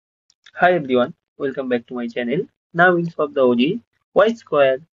Hi everyone, welcome back to my channel. Now we'll solve the ODE y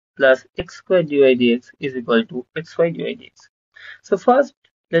squared plus x squared dy dx is equal to xy dy dx. So first,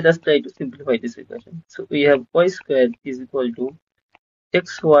 let us try to simplify this equation. So we have y squared is equal to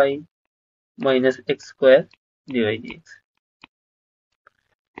xy minus x squared dy dx.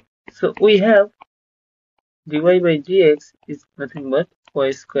 So we have dy by dx is nothing but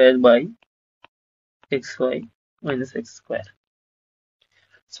y squared by xy minus x squared.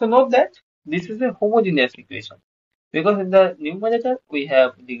 So note that this is a homogeneous equation. Because in the numerator we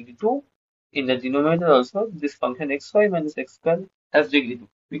have degree 2, in the denominator also this function xy minus x square has degree 2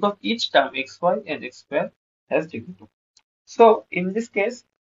 because each term xy and x square has degree 2. So in this case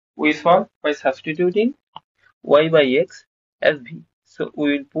we solve by substituting y by x as v. So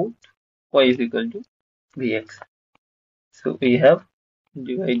we will put y is equal to vx. So we have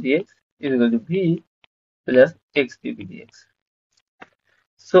dy dx is equal to v plus x dv dx.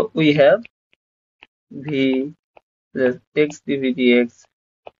 So we have v plus x dv dx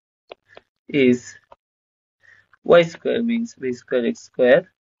is y square means v square x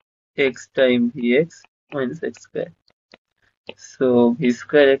square x times vx minus x square. So v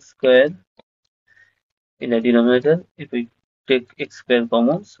square x square in the denominator, if we take x square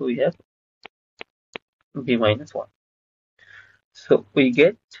common, so we have v minus 1. So we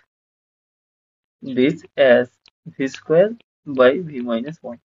get this as v square by v minus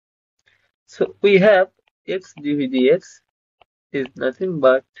 1. So we have x dv dx is nothing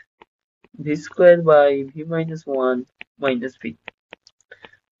but v square by v minus 1 minus v.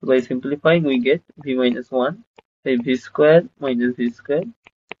 By simplifying, we get v minus 1 by v square minus v square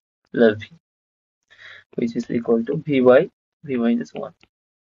plus v, which is equal to v by v minus 1.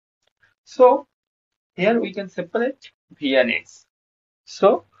 So here we can separate v and x.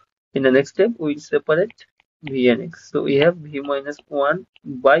 So in the next step, we will separate v and x. So we have v minus 1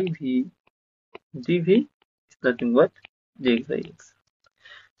 by v dv is nothing but dx by x.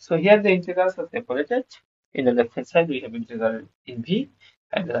 So here the integrals are separated. In the left hand side, we have integral in v,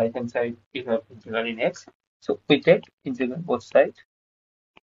 and the right hand side, we have integral in x. So we take integral both sides.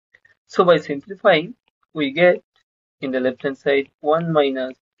 So by simplifying, we get in the left hand side 1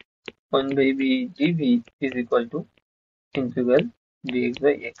 minus 1 by v dv is equal to integral dx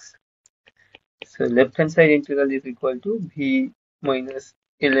by x. So left hand side integral is equal to v minus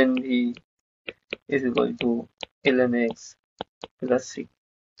ln v is equal to ln x plus c.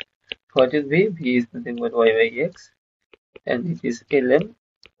 What is v? V is nothing but y by x, and it is ln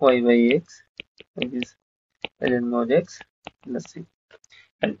y by x, which is ln mod x plus c.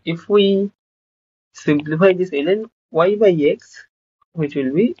 And if we simplify this ln y by x, which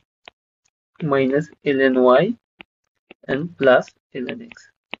will be minus ln y and plus ln x,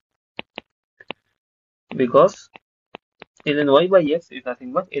 because ln y by x is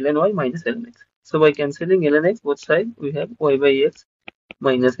nothing but ln y minus ln x. So by cancelling ln x both sides, we have y by x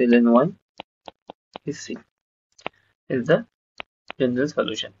minus ln y is c is the general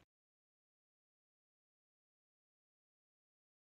solution.